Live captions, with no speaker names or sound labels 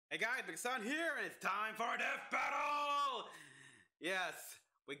Hey guys, Mecha-san here, and it's time for Death Battle! Yes,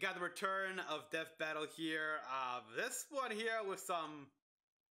 we got the return of Death Battle here. This one here with some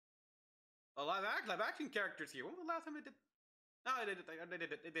live action characters here. When was the last time they did? No,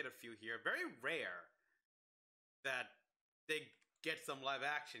 they did a few here. Very rare that they get some live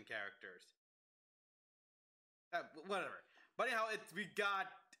action characters. Whatever. But anyhow, we got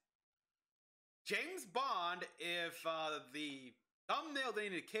James Bond. If the thumbnail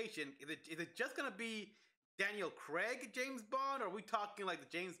indication, is it just gonna be Daniel Craig James Bond, or are we talking like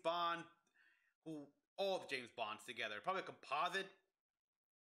the James Bond all the James Bonds together? Probably a composite.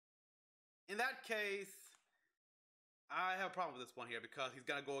 In that case, I have a problem with this one here because he's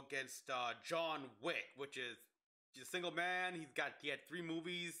gonna go against John Wick, which is he's a single man. He had 3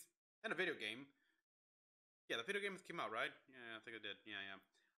 movies and a video game. Yeah, the video games came out, right? Yeah, I think it did. Yeah.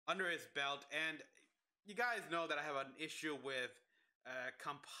 Under his belt, and you guys know that I have an issue with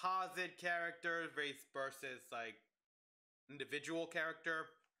composite characters versus like individual character.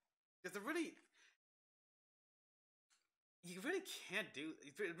 Because you really can't do.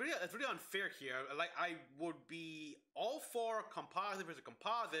 It's really unfair here. Like, I would be all for composite versus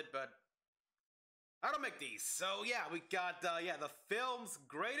composite, but I don't make these. So yeah, we got the film's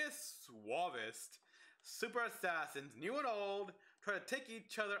greatest, suavest super assassins, new and old, try to take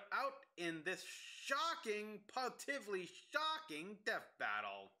each other out in this shocking, positively shocking death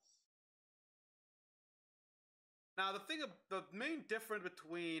battle. Now, the main difference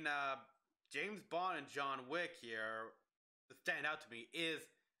between James Bond and John Wick here, that stand out to me, is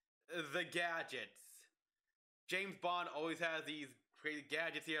the gadgets. James Bond always has these crazy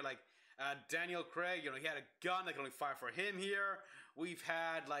gadgets here, like Daniel Craig, he had a gun that can only fire for him here. We've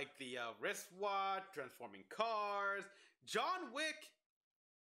had like the wristwatch, transforming cars. John Wick,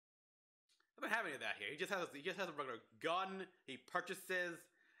 I don't have any of that here. He just has a regular gun. He purchases,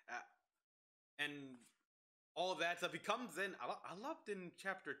 and all of that stuff. He comes in. I loved in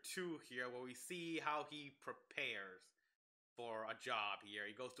chapter 2 here where we see how he prepares for a job here.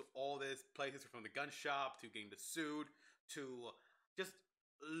 He goes to all these places, from the gun shop to getting the suit to just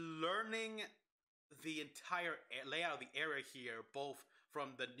learning the entire layout of the area here, both from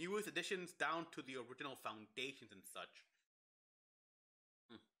the newest additions down to the original foundations and such.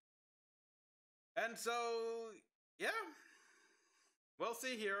 And so, yeah, we'll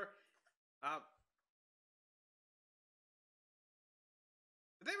see here.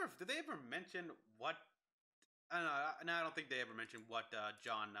 Did they ever mention what? I don't know. No, I don't think they ever mentioned what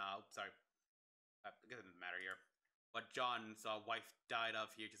John. Sorry, I guess it doesn't matter here. What John's wife died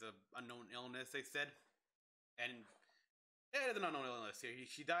of here, just an unknown illness, they said, and yeah, it is an unknown illness here.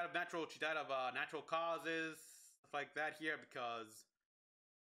 She died of natural causes, stuff like that here, because,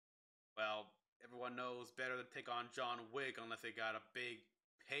 well, everyone knows better to take on John Wick unless they got a big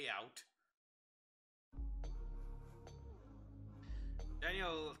payout.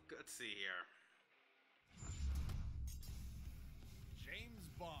 Daniel, let's see here.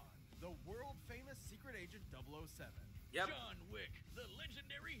 James Bond, the world-famous secret agent 007. Yep. John Wick, the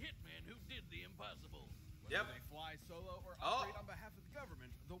legendary hitman who did the impossible. Whether they fly solo or operate on behalf of the government,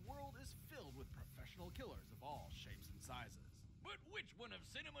 the world is filled with professional killers of all shapes and sizes. But which one of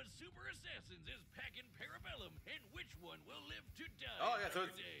cinema's super assassins is packing Parabellum, and which one will live to die? Oh yeah, so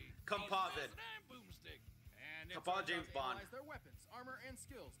it's composite. Boomstick. And it's composite James Bond. Analyze their weapons, armor, and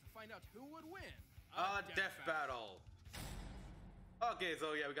skills to find out who would win death battle. Okay,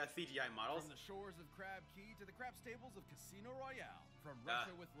 so yeah, we got CGI models. From the shores of Crab Key to the crap stables of Casino Royale, from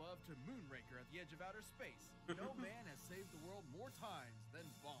Russia with Love to Moonraker at the edge of outer space, no man has saved the world more times than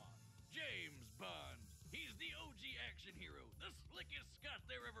Bond. James Bond. He's the OG action hero, the slickest Scot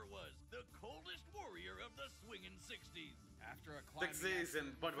there ever was, the coldest warrior of the swinging 60s. After a climbing 60s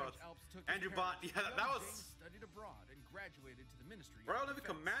and bunch of Alps took Andrew Bond, yeah, that was. James studied abroad and graduated to the Ministry Royal of Navy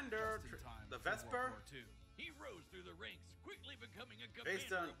Defense Commander, just in time the for Vesper. World War II. He rose through the ranks, quickly becoming a Based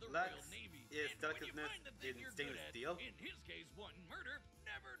commander on of the Lex Royal Navy. is And when you delicateness find the thing in you're stainless good at, steel. in his case, wanting murder,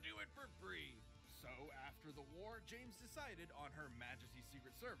 never do it for free. So after the war, James decided on Her Majesty's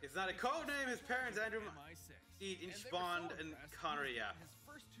Secret Service. It's not a code name. His parents, Andrew MI6. Inch Bond and Connery. Yeah. His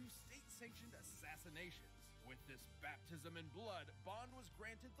first 2 state-sanctioned assassinations. With this baptism in blood, Bond was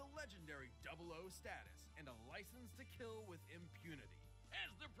granted the legendary 00 status and a license to kill with impunity.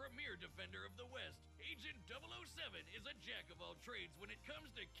 As the premier defender of the West, Agent 007 is a jack of all trades when it comes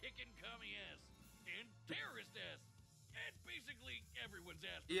to kicking commie ass and terrorist ass, and basically everyone's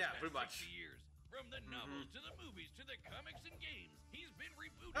ass for Yeah, the pretty past much. 60 years. From the novels to the movies to the comics and games, he's been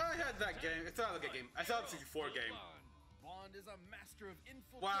rebooted. I had that game. It's not like a game. I saw the 64 game. Bond is a master of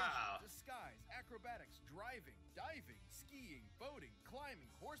infiltration, Wow. disguise, acrobatics, driving, diving, skiing, boating, climbing,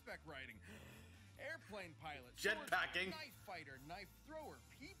 horseback riding, airplane pilot, Jetpacking. knife fighter, knife thrower,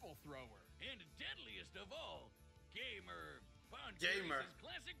 people thrower. And deadliest of all, gamer. Bond Gamer. carries his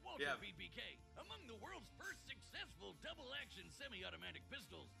classic Walter Yeah. PPK, among the world's first successful double-action semi-automatic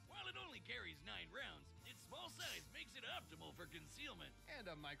pistols. While it only carries 9 rounds, its small size makes it optimal for concealment. And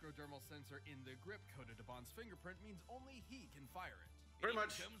a microdermal sensor in the grip coded to Bond's fingerprint means only he can fire it. Pretty It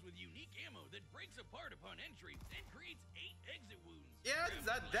much. comes with unique ammo that breaks apart upon entry and creates 8 exit wounds. Yeah,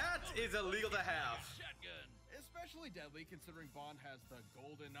 Grab that bullet is illegal to like a have. shotgun. Especially deadly considering Bond has the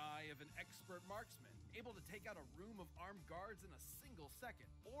golden eye of an expert marksman, able to take out a room of armed guards in a single second,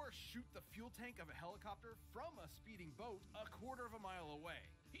 or shoot the fuel tank of a helicopter from a speeding boat a quarter of a mile away.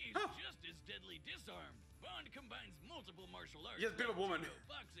 He's just as deadly disarmed. Bond combines multiple martial arts. Yes, beautiful woman. Judo,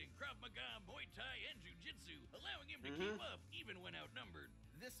 boxing, Krav Maga, Muay Thai, and Jiu-Jitsu, allowing him to keep up even when outnumbered.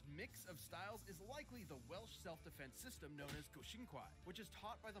 This mix of styles is likely the Welsh self-defense system known as Goshinkwai, which is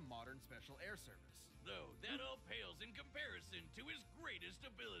taught by the modern Special Air Service. Though that all pales in comparison to his greatest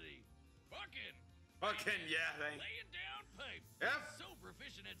ability, Buckin. Fucking yeah, thank. Laying down pipe. Yep. He's so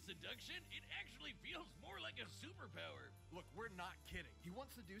proficient at seduction, it actually feels more like a superpower. Look, we're not kidding. He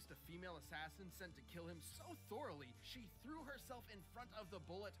once seduced a female assassin sent to kill him so thoroughly, she threw herself in front of the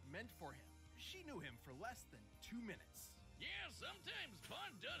bullet meant for him. She knew him for less than 2 minutes. Yeah, sometimes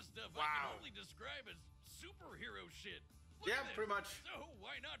Bond does stuff I Wow. can only describe as superhero shit. Look Yeah, at this. pretty much. So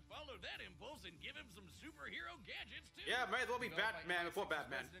why not follow that impulse and give him some superhero gadgets too? Yeah, might as well be Developed by Batman before MI6's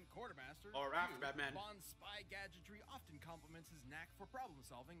Batman. Resident Quartermaster, Or after Q, Batman. Bond's spy gadgetry often complements his knack for problem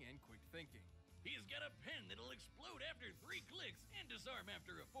solving and quick thinking. He's got a pen that'll explode after 3 clicks and disarm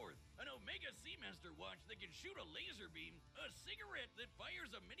after a 4th, an Omega Seamaster watch that can shoot a laser beam, a cigarette that fires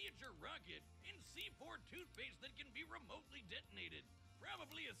a miniature rocket, and C4 toothpaste that can be remotely detonated.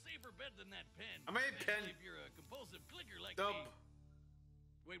 Probably a safer bet than that pen. I mean, pen. especially if you're a compulsive clicker like Dub. me.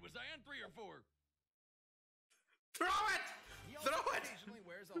 Wait, was I on 3 or 4? Throw it! He also Throw it! occasionally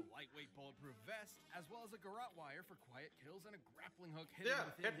wears a lightweight bulletproof vest, as well as a garrote wire for quiet kills and a grappling hook hidden Yeah,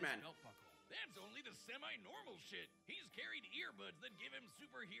 within hitman. his belt buckle. That's only the semi-normal shit. He's carried earbuds that give him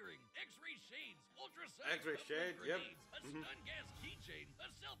super hearing, X-ray shades, ultrasonic X-ray upright shades, yep. grenades, a stun gas keychain,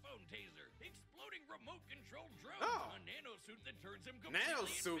 a cell phone taser, exploding remote-controlled drone, Oh. a nanosuit that turns him completely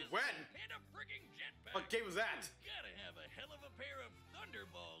Nanosuit? invisible, When? and a frigging jetpack. What game was that? Gotta have a hell of a pair of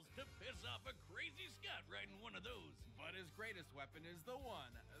thunderballs to piss off a crazy Scot riding one of those. But his greatest weapon is the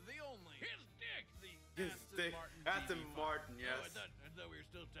one, the only, His dick. the His Aston dick. Martin Aston DB5. Martin, Oh, yes. I thought we were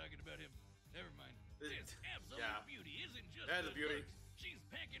still talking about him. Never mind. It- This absolute yeah. beauty isn't just That's a good beauty. looks. She's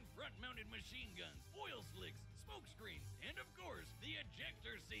packing front-mounted machine guns, oil slicks, smoke screens, and of course, the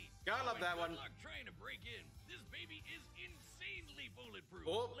ejector seat. Gotta love and that good one. luck trying to break in. This baby is insanely bulletproof.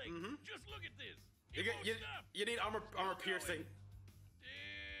 Oh, like, mhm. just look at this. You, It get, won't you, stop. you need armor piercing.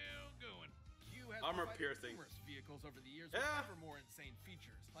 Still going. Q has Armor provided piercing. numerous vehicles over the years Yeah. with ever more insane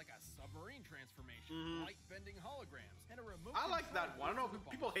features, like a submarine transformation, light-bending holograms, and a remote I like control that one. I don't know, for the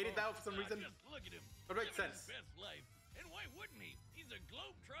people Bond hated phone. that for some reason. Just look at him. But it makes Living sense. his best life. And why wouldn't he? He's a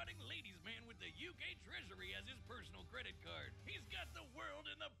globe-trotting ladies' man with the UK Treasury as his personal credit card. He's got the world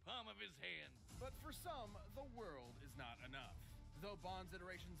in the palm of his hand. But for some, the world is not enough. Though Bond's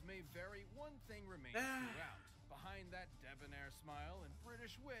iterations may vary, one thing remains throughout. Behind that debonair smile and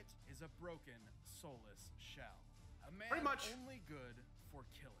British wit is a broken, soulless shell. A man Pretty much. only good for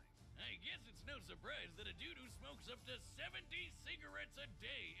killing. I guess it's no surprise that a dude who smokes up to 70 cigarettes a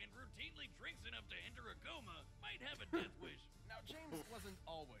day and routinely drinks enough to enter a coma might have a death wish. Now, James wasn't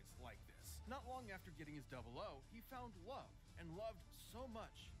always like this. Not long after getting his 0-0, he found love, and loved so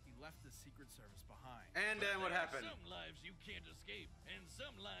much, he left the Secret Service behind. And then what There are happened? Some lives you can't escape, and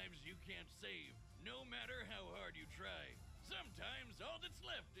some lives you can't save, no matter how hard you try. Sometimes all that's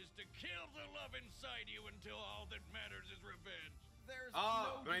left is to kill the love inside you until all that matters is revenge. There's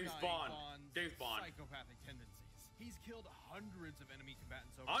Oh, no James denying Bond. Bond's James Bond. psychopathic tendencies. He's killed hundreds of enemy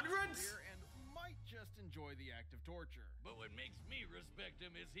combatants over Hundreds? his career and might just enjoy the act of torture. But what makes me respect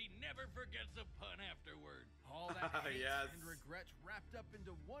him is he never forgets a pun afterward. All that hate Yes. and regret wrapped up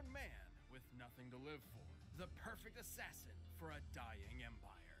into one man with nothing to live for. The perfect assassin for a dying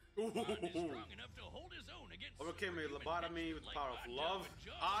empire. Bond is strong enough to hold his own against Overcame a superhuman lobotomy with hexes the power like of love.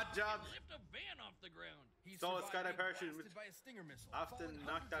 Odd Odd Job Job. and lift a van off the ground. He Stole a survived skydive being parachute blasted with- by a Stinger missile, Often falling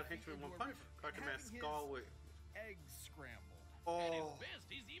knocked out Oh, hundreds of henchman feet one into a punch. river, Cracker and man having skull his with. eggs scrambled. At Oh. his best,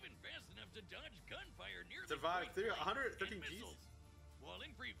 he's even fast enough to dodge gunfire nearly Survived point blank 113 and Gs. missiles, while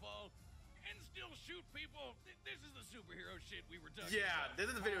in free fall, and still shoot people. This is the superhero shit we were talking Yeah, about.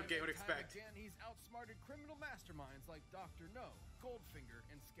 this is a video game Time would and time expect. Again, he's outsmarted criminal masterminds like Dr. No, Goldfinger,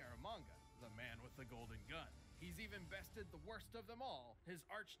 and Scaramanga, the man with the golden gun. He's even bested the worst of them all, his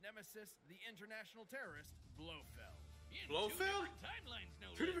arch nemesis, the international terrorist, Blofeld. In Blofeld? 2 different timelines, no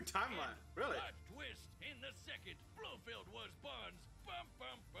Two less. different timelines, And really? Plot twist. In the second, Blofeld was Bond's bum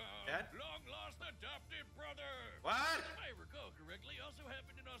bum bum Dad? long lost adopted brother. What? If I recall correctly, also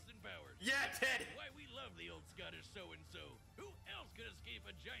happened in Austin Powers. Yeah, Ted. Why we love the old Scottish so-and-so. Who else could escape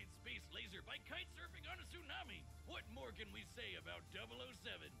a giant space laser by kite surfing on a tsunami? What more can we say about 007?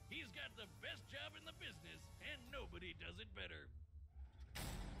 He's got the best job in the business, and nobody does it better.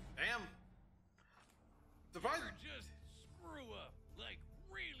 Damn. Or Surprising. just screw up, like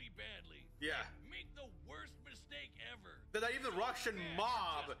really badly. Yeah. Make the worst mistake ever. That even the Russian bad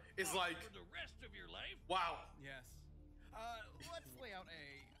mob you're is just fucked like, for the rest of your life. wow. Yes. Let's lay out a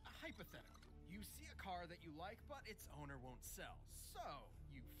hypothetical. You see a car that you like, but its owner won't sell. So,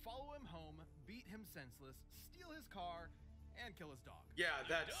 you follow him home, beat him senseless, steal his car, and kill his dog. Yeah,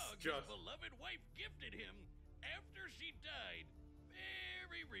 The that's dog just. his beloved wife gifted him after she died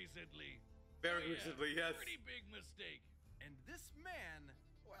very recently. Very Oh, yeah, recently, yes. Pretty big mistake. And this man,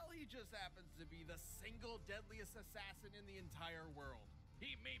 well, he just happens to be the single deadliest assassin in the entire world.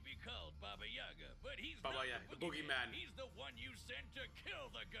 He may be called Baba Yaga, but he's Baba not Yaga, the the boogeyman. He's the one you sent to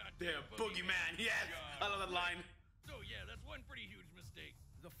kill the Damn, goddamn boogeyman. Yes. I love that line. So yeah, that's one pretty huge mistake.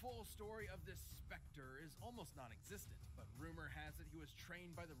 The full story of this specter is almost non-existent, but rumor has it he was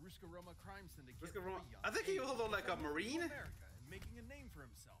trained by the Ruska Roma crime syndicate. Ruska from a Roma- young I think he age, was also like a traveling Marine? through America and making a name for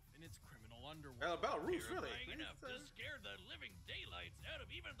himself in its criminal underworld. Well, Belarus, really. Terrifying enough to scare the living daylights out of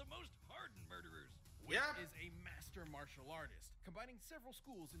even the most hardened murderers. Wick Yeah. is a master martial artist, combining several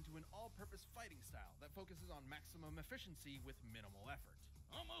schools into an all-purpose fighting style that focuses on maximum efficiency with minimal effort.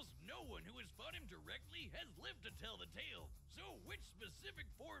 Almost no one who has fought him directly has lived to tell the tale. So which specific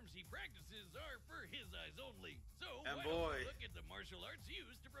forms he practices are for his eyes only. So And why don't boy. we look at the martial arts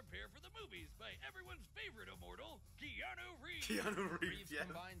used to prepare for the movies by everyone's favorite immortal, Keanu Reeves. Keanu Reeves, Reeves yeah.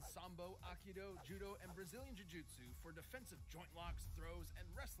 combines Sambo, Aikido, Judo, and Brazilian Jiu-Jitsu for defensive joint locks, throws, and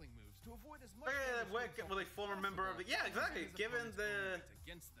wrestling moves to avoid as much Look at that damage Wick to himself with a former as member of possible, the. Yeah, exactly. his Given opponent's the own weight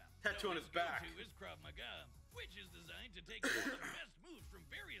against them. tattoo on his back. Go-to is Krav Maga, which is designed to take all the best moves from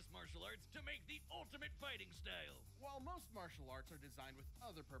various martial arts to make the ultimate fighting style. While most martial arts are designed with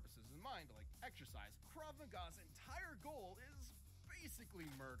other purposes in mind, like exercise, Krav Maga's entire goal is basically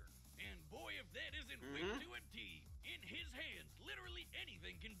murder. And boy, if that isn't Wick to a T. In his hands, literally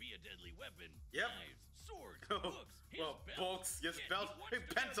anything can be a deadly weapon. Yep. Knives, swords, books, his Well, belt. books, yes, Yet belt. he wants Hey,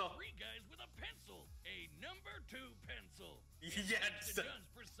 to pencil. kill 3 guys with a pencil. A number 2 pencil. Yes. The gun's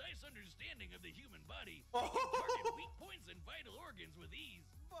precise understanding of the human body. Oh. He can target weak points and vital organs with ease.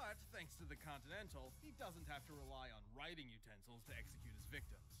 But thanks to the Continental, he doesn't have to rely on writing utensils to execute his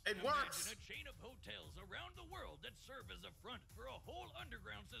victims. It works. Imagine a chain of hotels around the world that serve as a front for a whole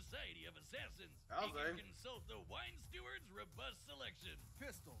underground society of assassins. I'll He say. can consult the wine steward's robust selection.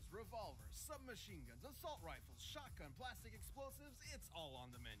 Pistols, revolvers, submachine guns, assault rifles, shotgun, plastic explosives, it's all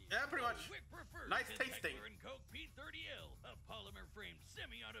on the menu. Yeah, pretty much. Wick prefers Nice his tasting. Heckler & Koch P30L, a polymer-framed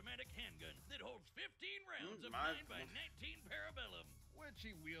semi-automatic handgun that holds 15 rounds of my- 9x19 Parabellum. Which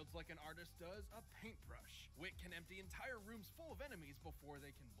he wields like an artist does a paintbrush. Wick can empty entire rooms full of enemies before they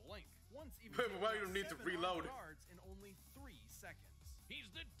can blink. Once even But taking why out you don't need to 7 reload? armed guards in only 3 seconds. He's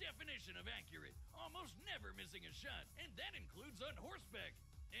the definition of accurate, almost never missing a shot, and that includes on horseback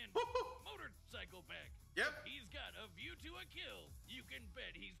and motorcycle back. Yep. He's got a view to a kill. You can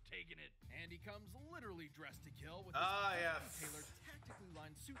bet he's taking it. And he comes literally dressed to kill with his Ah, highly yes. tailored, tactically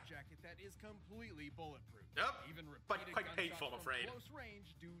lined suit jacket that is completely bulletproof. Yep. Even But repeated quite gunshots painful, I'm from afraid. close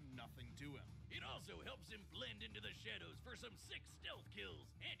range do nothing to him. It also helps him blend into the shadows for some sick stealth kills,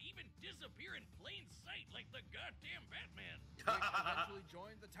 and even disappear in plain sight like the goddamn Batman. Wick eventually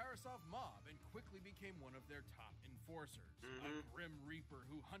joined the Tarasov mob and quickly became one of their top enforcers. A grim reaper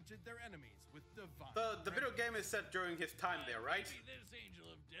who hunted their enemies with divine The video game is set during his time there, right? Maybe this angel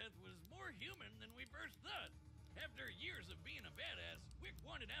of death was more human than we first thought. After years of being a badass, Wick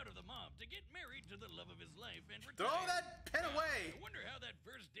wanted out of the mob to get married to the love of his life and retire. Throw that pen away. I wonder how that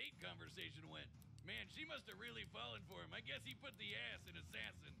first date conversation went. Man, she must have really fallen for him. I guess he put the ass in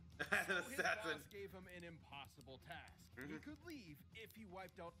assassin. So his Assassin. boss gave him an impossible task. He could leave if he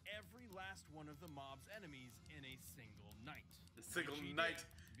wiped out every last one of the mob's enemies in a single night. A single Which he night.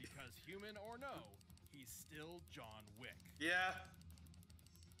 did, because human or no, he's still John Wick. Yeah.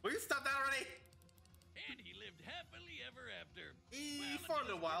 Will you stop that already? And he lived happily ever after. For a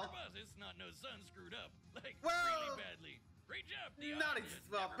little while. Boss, his snot-nosed son screwed up. Like, Well, really badly. Great job, Not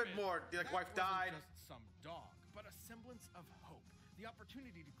well, a bit more. Like, That wife wasn't died. just some dog, but a semblance of hope. The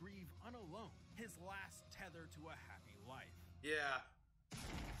opportunity to grieve unalone. His last tether to a happy life. Yeah.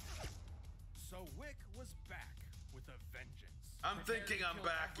 So Wick was back with a vengeance. I'm Prepared thinking to I'm kill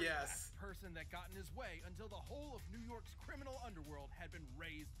back, every yes. last person that got in his way until the whole of New York's criminal underworld had been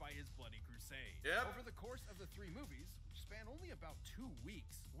razed by his bloody crusade. Yep. Over the course of the 3 movies, which span only about 2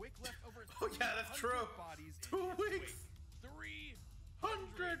 weeks, Wick left over Oh, yeah, that's 300 true. bodies in 2 his weeks. wake.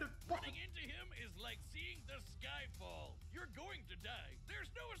 300. Running into him is like seeing the sky fall. You're going to die. There's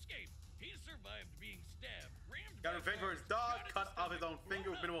no escape. He survived being stabbed, rammed Got by revenge for his cars, dog, shot in cut the off his stomach, own finger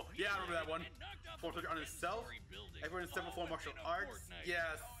with blown minimal. up, Yeah, I remember that one. mutilated, and knocked off Force of a on himself. 10-story building, Everyone in several all form martial within a arts. fortnight.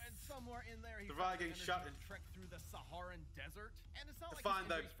 Yes. Oh, and somewhere in there, he Survived found getting the shot energy in- to trek through the Saharan desert. And it's not To like find his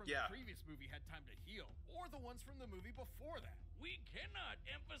the- injuries from yeah. the previous movie had time to heal, or the ones from the movie before that. We cannot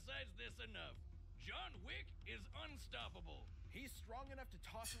emphasize this enough. John Wick is unstoppable. He's strong enough to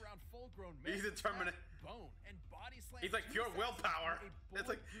toss around full-grown men. He's determined. Bone and body slam. He's like pure willpower. It's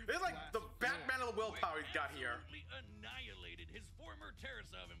like the Batman of the willpower he's got here. Absolutely annihilated his former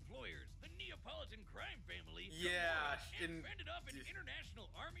Tarasov employers, the Neapolitan crime family. Yeah, and fended off an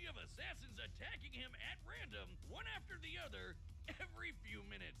international army of assassins attacking him at random, one after the other, every few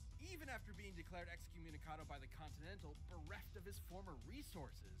minutes. Even after being declared excommunicado by the Continental, bereft of his former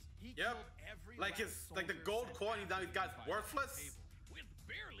resources, he Yep. killed every Like last his like the soldier gold sent coin back now to he's the got fighting worthless. table. With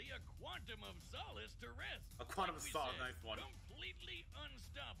barely a quantum of solace to rest. A quantum of Like we solace, said, nice one. Completely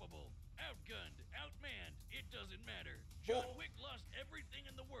unstoppable. Outgunned, outmanned, it doesn't matter. John Oh. Wick lost everything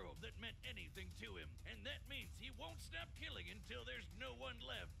in the world that meant anything to him. And that means he won't stop killing until there's no one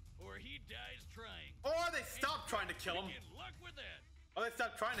left. Or he dies trying. Or they stop trying to kill him. Wicked luck with that. Or they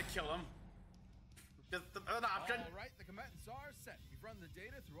stop trying to kill him. Just an option. All right, the combatants are set. We've run the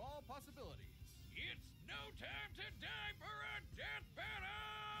data through all possibilities. It's no time to die for a death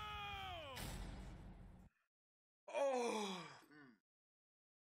battle! Oh.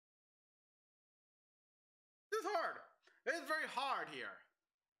 This is hard. It is very hard here.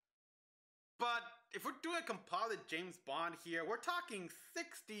 But if we're doing a composite James Bond here, we're talking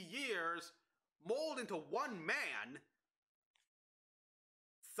 60 years molded into one man.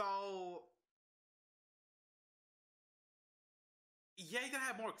 So yeah, he's gonna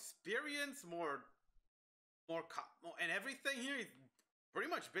have more experience, more and everything here. He's pretty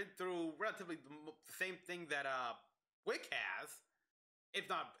much been through relatively the same thing that Wick has, if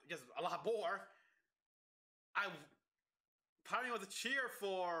not just a lot more. I probably want to cheer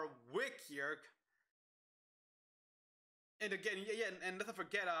for Wick here. And again, and let's not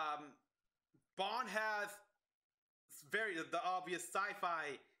forget, Bond has the obvious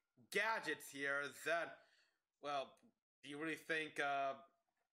sci-fi gadgets here that, well, do you really think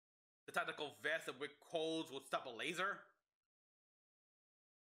the tactical vest that Wick holds will stop a laser?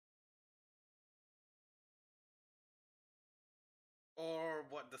 Or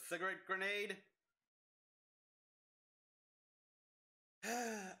what, the cigarette grenade?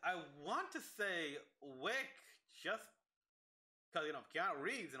 I want to say Wick just because, you know, Keanu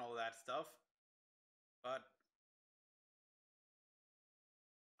Reeves and all that stuff. But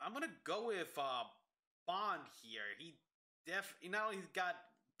I'm gonna go with Bond here. He not only he's got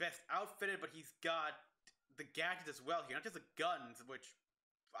best outfitted, but he's got the gadgets as well here. Not just the guns, which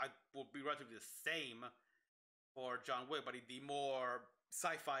I will be relatively the same for John Wick, but the more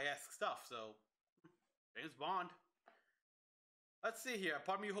sci-fi-esque stuff. So James Bond. Let's see here.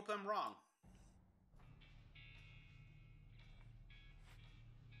 Pardon me, hope I'm wrong.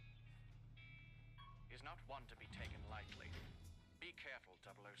 Is not one to be taken lightly. Be careful,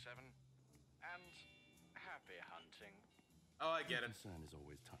 007. And happy hunting. Oh, I get it. Concern is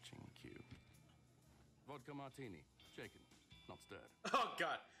always touching, Q. Vodka martini, shaken, not stirred. Oh,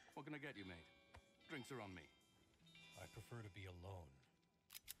 God. What can I get you, mate? Drinks are on me. I prefer to be alone.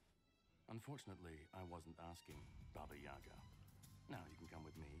 Unfortunately, I wasn't asking, Baba Yaga. Now you can come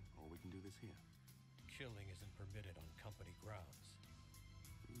with me, or we can do this here. Killing isn't permitted on company grounds.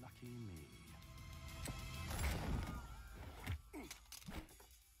 Lucky me.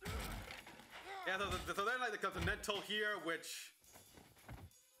 Yeah, so they're like the Continental here, which...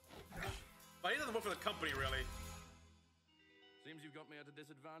 But he doesn't work for the company, really. Seems you've got me at a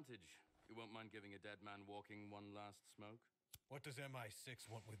disadvantage. You won't mind giving a dead man walking one last smoke? What does MI6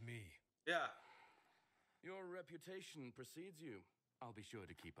 want with me? Yeah. Your reputation precedes you. I'll be sure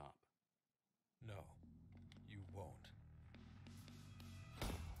to keep up. No, you won't.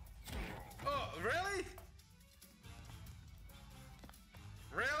 Oh, really?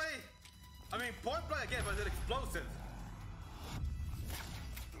 Really? I mean, point blank again, but it's explosive.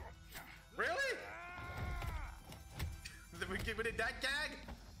 Really? we did that gag?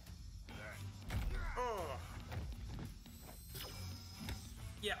 Oh.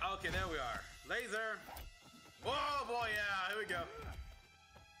 Yeah, okay, there we are. Laser. Oh boy, yeah, here we go.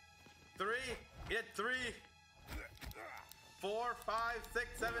 3, hit 3, 4, 5, 6,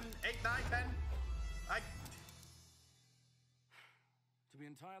 7, 8, 9, 10. To be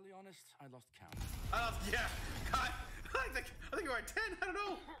entirely honest, I lost count. Yeah, God, I think you were at 10, I don't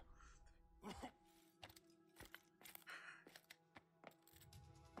know.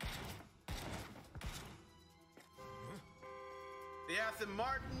 The Aston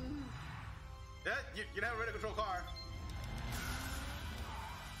Martin. Yeah, you have a ready control car.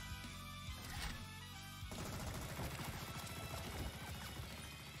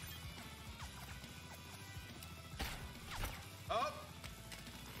 Oh.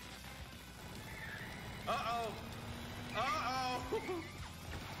 Uh-oh. Uh-oh.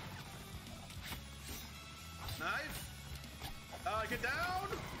 Nice. Get down.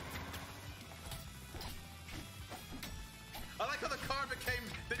 I like how the car became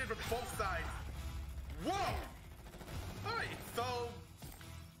bigger from both sides. Whoa! Alright, so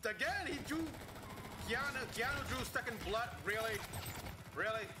again he drew Keanu drew second blood. Really?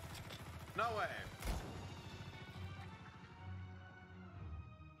 Really? No way.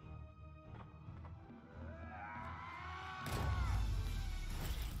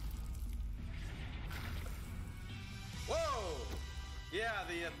 Whoa! Yeah,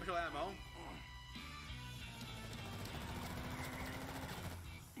 the special ammo.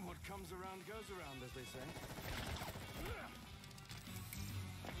 What comes around goes around, as they say.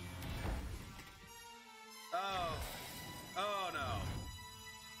 Oh. Oh no.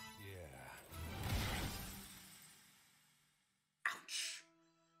 Yeah. Ouch.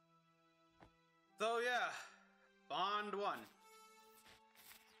 So yeah, Bond 1.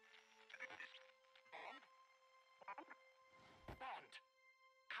 Bond,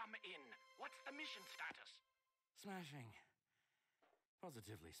 come in. What's the mission status? Smashing.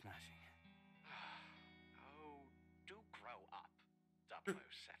 Positively smashing. Oh, do grow up, 007.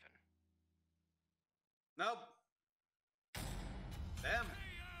 Nope. Damn.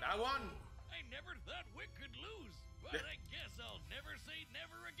 I won. I never thought Wick could lose, but I guess I'll never say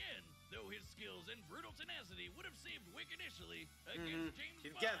never again. Though his skills and brutal tenacity would have saved Wick initially against James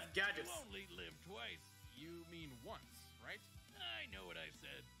He's Bond, gadgets. who only lived twice. You mean once, right? I know what I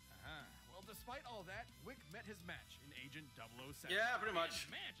said. Well, despite all that, Wick met his match in Agent 007. Yeah, pretty much.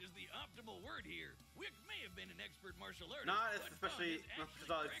 And match is the optimal word here. Wick may have been an expert martial artist, Not but especially Bond has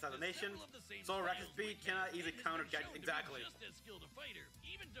not actually assassination. practiced several of the same So Rex styles speed Wick cannot has, easily and has counter been gadgets. shown to be Exactly. just as skilled a fighter,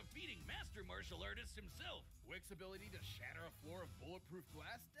 even defeating master martial artists himself. Wick's ability to shatter a floor of bulletproof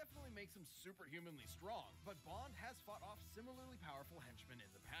glass definitely makes him superhumanly strong, but Bond has fought off similarly powerful henchmen in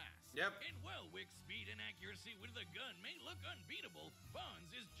the past. Yep. And while Wick's speed and accuracy with the gun may look unbeatable,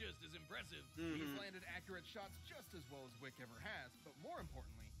 Bond's is just as impressive. He's landed accurate shots just as well as Wick ever has, but more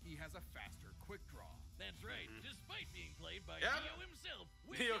importantly, he has a faster quick draw. That's right. Despite being played by Yep. Neo himself,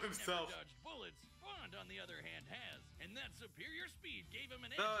 Wick Neo has himself. never dodged bullets. Bond, on the other hand, has, and that superior speed gave him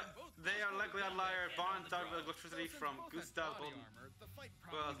an edge So in both. they are close likely quarter outlier. combat and Bond on the started draw. with electricity Since from both had Gustav body Golden. armor, the fight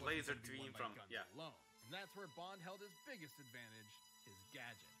Well, probably laser wasn't gonna be dream won by from- guns yeah. alone. And that's where Bond held his biggest advantage, his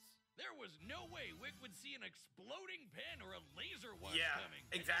gadgets. There was no way Wick would see an exploding pen or a laser watch Yeah, coming.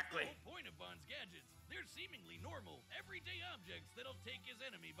 exactly. And that's the whole point of Bond's gadgets. They're seemingly normal, everyday objects that'll take his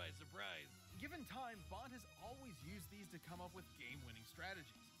enemy by surprise. Given time, Bond has always used these to come up with game-winning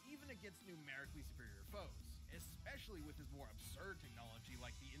strategies, even against numerically superior foes, especially with his more absurd technology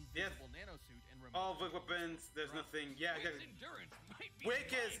like the invisible nanosuit and remote. All Wick weapons. There's nothing. Yeah. Wick's endurance might be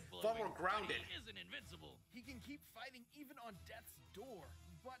Wick is mind-blowing, far more but grounded. He isn't invincible. He can keep fighting even on death's door,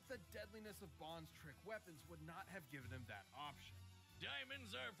 but the deadliness of Bond's trick weapons would not have given him that option.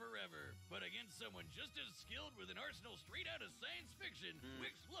 Diamonds are forever, but against someone just as skilled with an arsenal straight out of science fiction,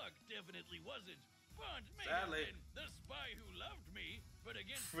 Wick's luck definitely wasn't. Bond may Sadly. have been the spy who loved me, but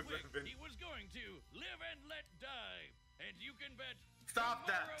against Would Wick, have been. he was going to live and let die. And you can bet Stop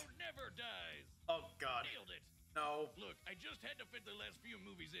that. tomorrow never dies. Oh God. Nailed it. No. Look, I just had to fit the last few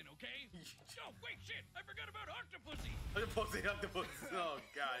movies in, okay? Oh, wait, shit! I forgot about Octopussy! Octopus. Oh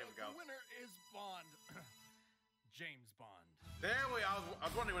God. Here we go. The winner is Bond. James Bond. There we are. I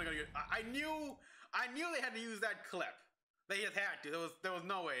was wondering when they're gonna get. I knew they had to use that clip. They just had to. There was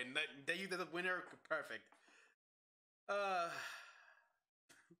no way. And they used it as a winner. Perfect. But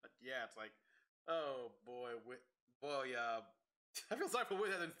yeah, it's like, oh boy, boy. I feel sorry for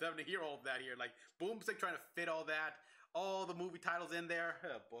Wiz having to hear all of that here. Like Boomstick trying to fit all that, all the movie titles in there.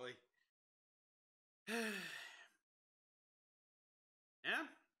 Oh boy. Yeah.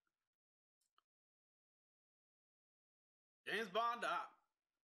 James Bond,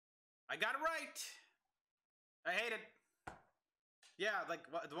 I got it right. I hate it. Yeah, like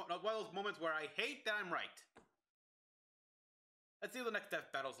one of those moments where I hate that I'm right. Let's see what the next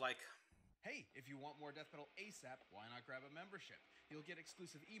death battle's like. Hey, if you want more Death Battle ASAP, why not grab a membership? You'll get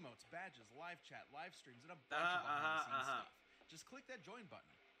exclusive emotes, badges, live chat, live streams, and a bunch of behind-the-scenes stuff. Just click that join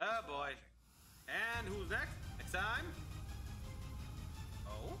button. Oh boy. And who's next? Next time?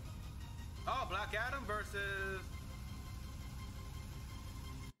 Oh? Oh, Black Adam versus...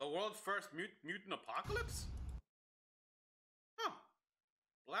 the world's first mutant apocalypse? Huh.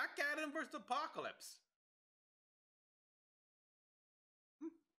 Black Adam versus Apocalypse.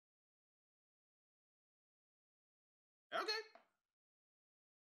 Okay.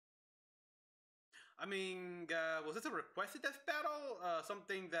 I mean, was this a requested death battle?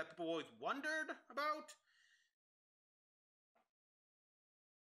 Something that people always wondered about?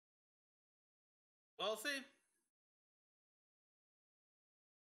 We'll see.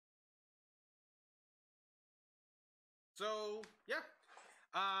 So, yeah.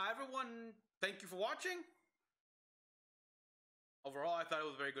 Everyone, thank you for watching. Overall, I thought it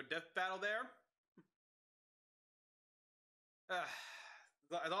was a very good death battle there.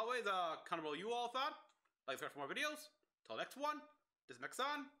 As always, comment below you all thought. Like, subscribe for more videos. Till next one, this is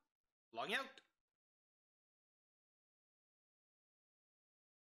Mecha-san, logging out.